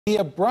The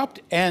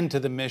abrupt end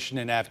to the mission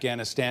in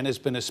Afghanistan has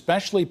been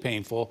especially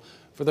painful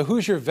for the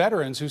Hoosier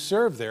veterans who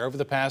served there over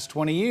the past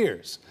 20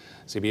 years.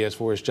 CBS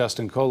 4's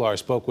Justin Kolar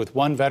spoke with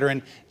one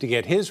veteran to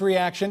get his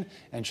reaction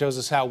and shows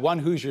us how one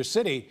Hoosier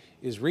city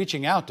is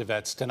reaching out to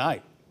vets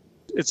tonight.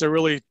 It's a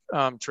really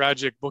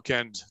tragic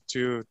bookend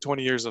to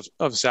 20 years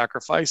of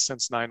sacrifice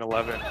since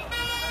 9/11.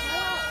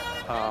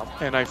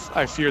 And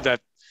I fear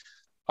that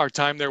our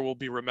time there will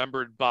be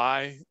remembered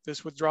by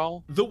this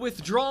withdrawal. The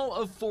withdrawal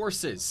of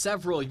forces,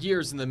 several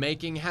years in the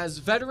making, has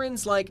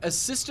veterans like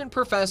Assistant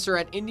Professor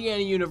at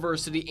Indiana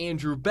University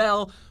Andrew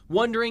Bell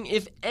wondering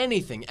if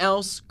anything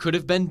else could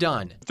have been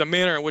done. The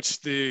manner in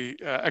which the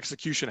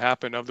execution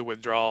happened of the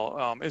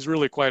withdrawal is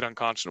really quite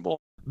unconscionable.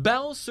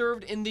 Bell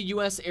served in the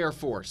U.S. Air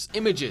Force.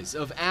 Images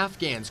of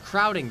Afghans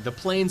crowding the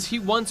planes he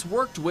once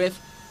worked with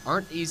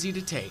aren't easy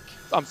to take.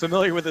 I'm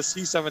familiar with the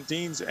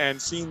C-17s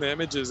and seeing the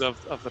images of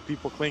the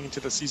people clinging to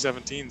the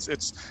C-17s.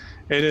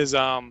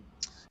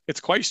 It's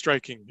quite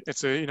striking.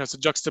 It's a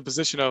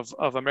juxtaposition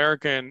of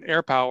American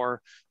air power,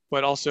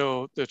 but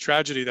also the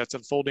tragedy that's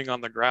unfolding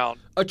on the ground.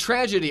 A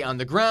tragedy on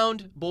the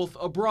ground, both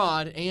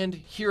abroad and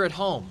here at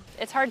home.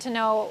 It's hard to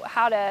know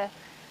how to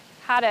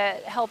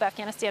help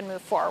Afghanistan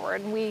move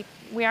forward. We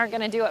aren't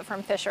going to do it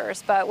from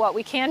Fishers, but what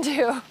we can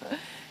do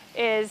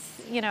is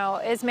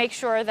make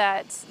sure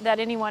that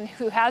anyone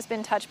who has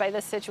been touched by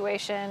this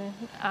situation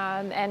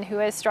and who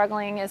is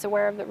struggling is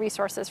aware of the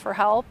resources for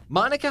help.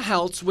 Monica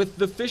Heltz with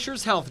the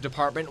Fishers Health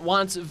Department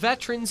wants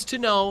veterans to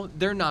know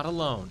they're not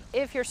alone.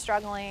 If you're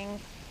struggling,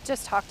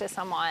 just talk to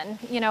someone,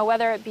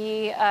 whether it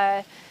be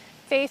a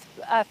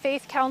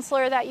faith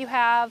counselor that you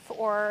have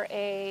or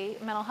a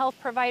mental health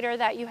provider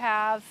that you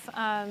have.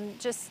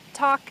 Just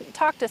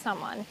talk to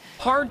someone.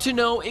 Hard to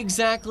know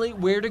exactly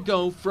where to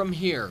go from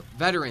here.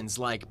 Veterans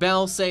like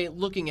Bell say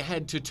looking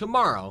ahead to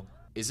tomorrow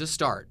is a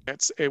start.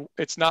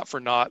 It's not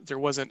for naught. There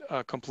wasn't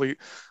a complete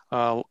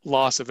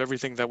loss of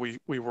everything that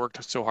we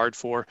worked so hard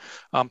for.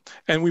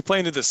 And we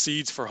planted the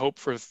seeds for hope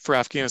for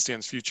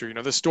Afghanistan's future.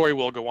 The story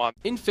will go on.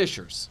 In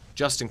Fishers,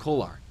 Justin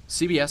Kolar,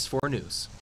 CBS 4 News.